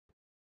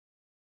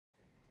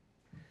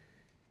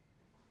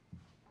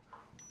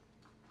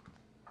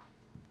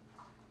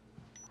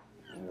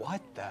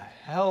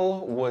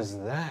hell was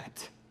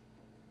that?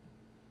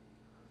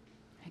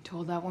 I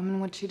told that woman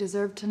what she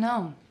deserved to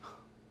know.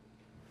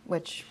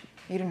 Which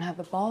you didn't have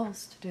the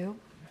balls to do.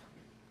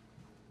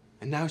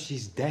 And now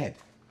she's dead.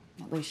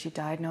 At least she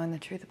died knowing the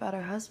truth about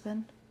her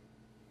husband.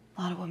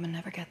 A lot of women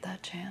never get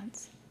that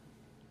chance.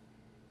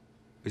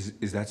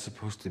 Is that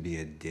supposed to be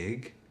a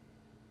dig?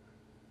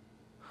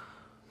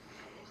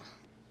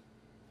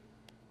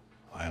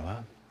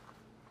 Lila,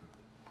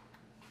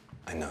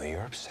 I know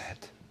you're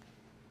upset,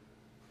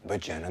 but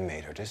Jenna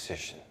made her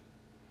decision.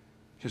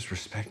 Just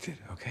respect it,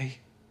 okay?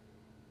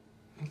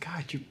 And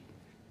God,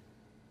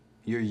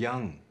 you're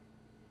young.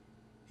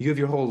 You have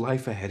your whole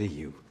life ahead of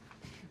you.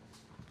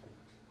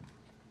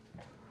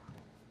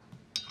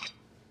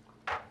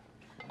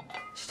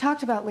 She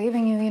talked about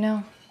leaving you, you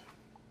know.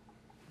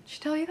 Did she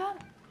tell you that?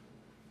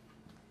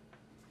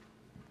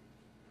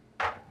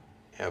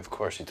 Yeah, of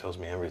course, she tells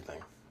me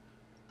everything.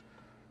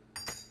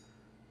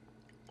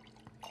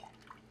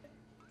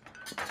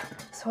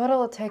 So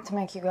what'll it take to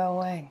make you go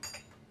away?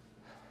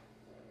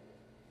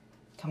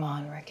 Come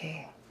on,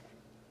 Ricky.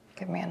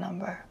 Give me a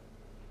number.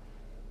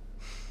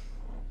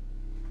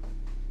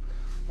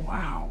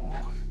 Wow.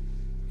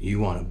 You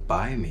want to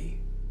buy me?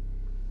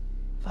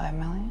 5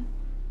 million?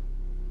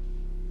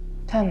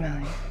 10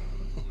 million.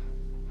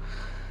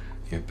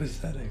 You're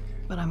pathetic.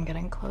 But I'm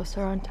getting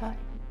closer, aren't I?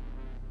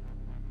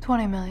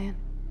 20 million.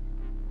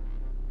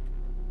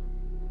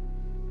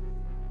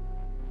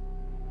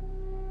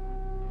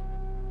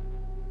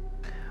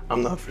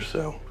 I'm not for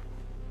sale.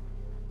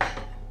 I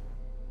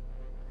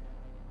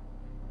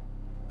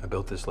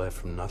built this life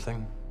from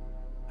nothing.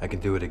 I can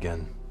do it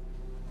again.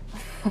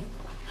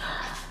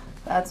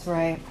 That's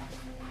right.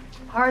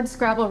 Hard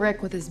Scrabble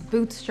Rick with his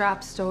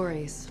bootstrap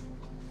stories.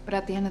 But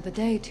at the end of the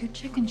day, too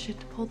chicken shit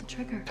to pull the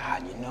trigger.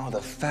 God, you know,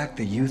 the fact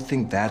that you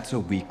think that's a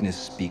weakness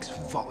speaks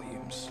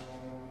volumes.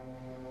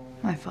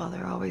 My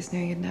father always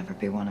knew you'd never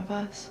be one of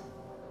us.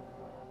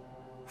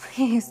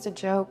 He used to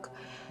joke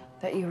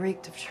that you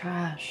reeked of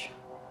trash.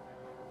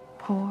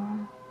 Poor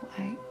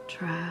white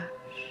trash.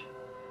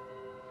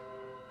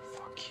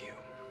 Fuck you.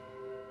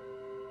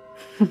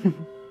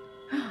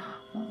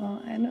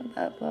 Oh, I know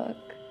that look.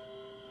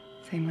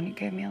 Same one you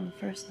gave me on the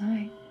first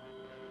night.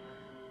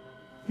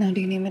 Now,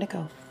 do you need me to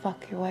go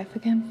fuck your wife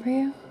again for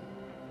you?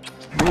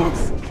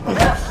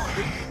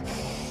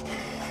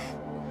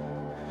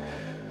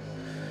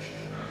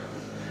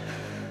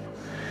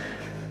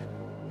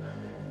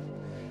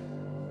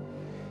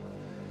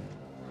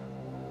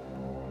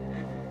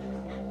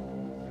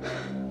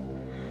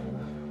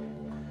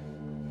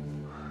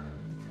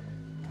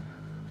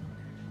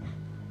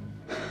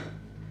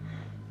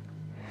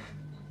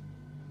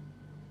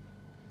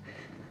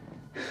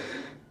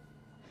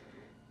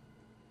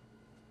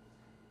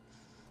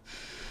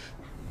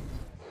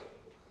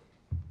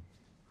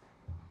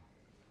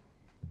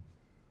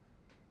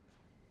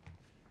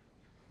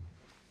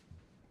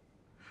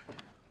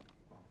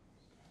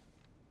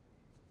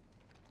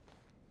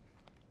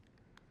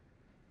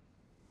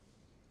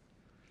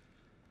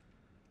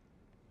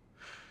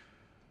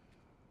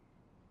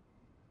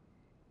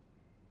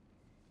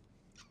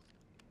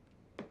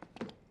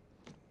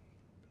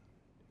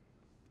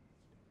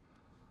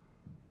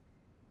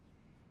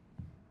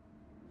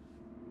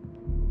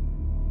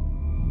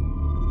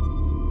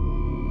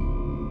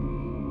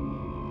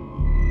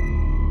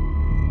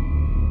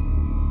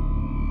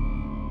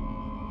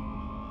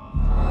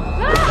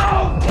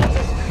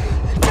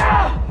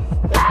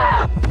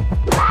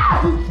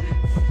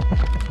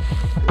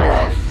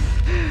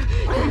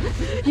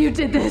 You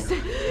did this.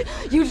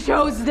 You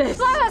chose this.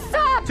 Lila,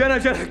 stop!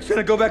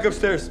 Jenna, go back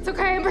upstairs. It's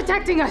okay, I'm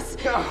protecting us.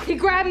 He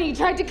grabbed me, he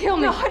tried to kill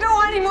me. No, I don't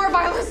want any more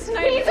violence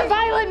tonight. He's a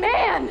violent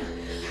man.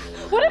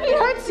 What if he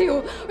hurts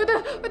you? Or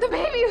the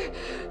baby?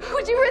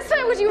 Would you risk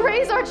that? Would you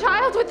raise our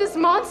child with this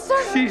monster?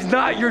 She's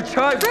not your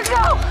child. Rick,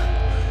 no!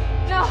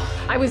 No.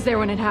 I was there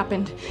when it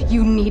happened.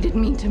 You needed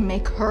me to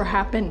make her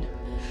happen.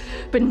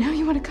 But now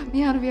you want to cut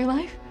me out of your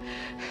life?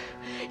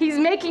 He's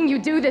making you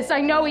do this.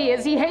 I know he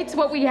is. He hates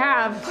what we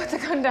have. Put the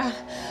gun down.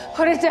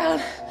 Put it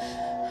down.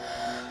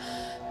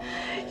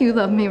 You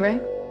love me,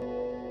 right?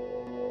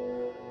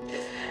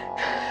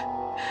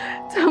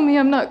 Tell me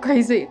I'm not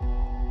crazy.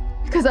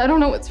 Because I don't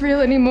know what's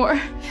real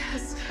anymore.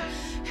 Yes,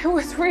 it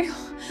was real.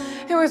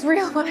 It was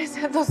real when I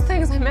said those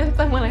things. I meant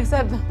them when I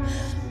said them.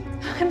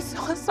 I'm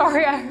so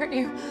sorry I hurt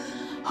you.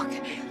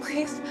 Okay,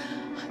 please.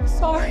 I'm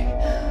sorry.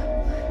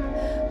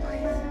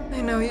 Please.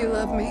 I know you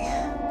love me.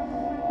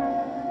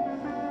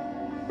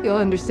 You'll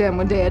understand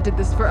one day I did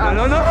this for us.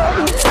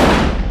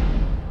 No.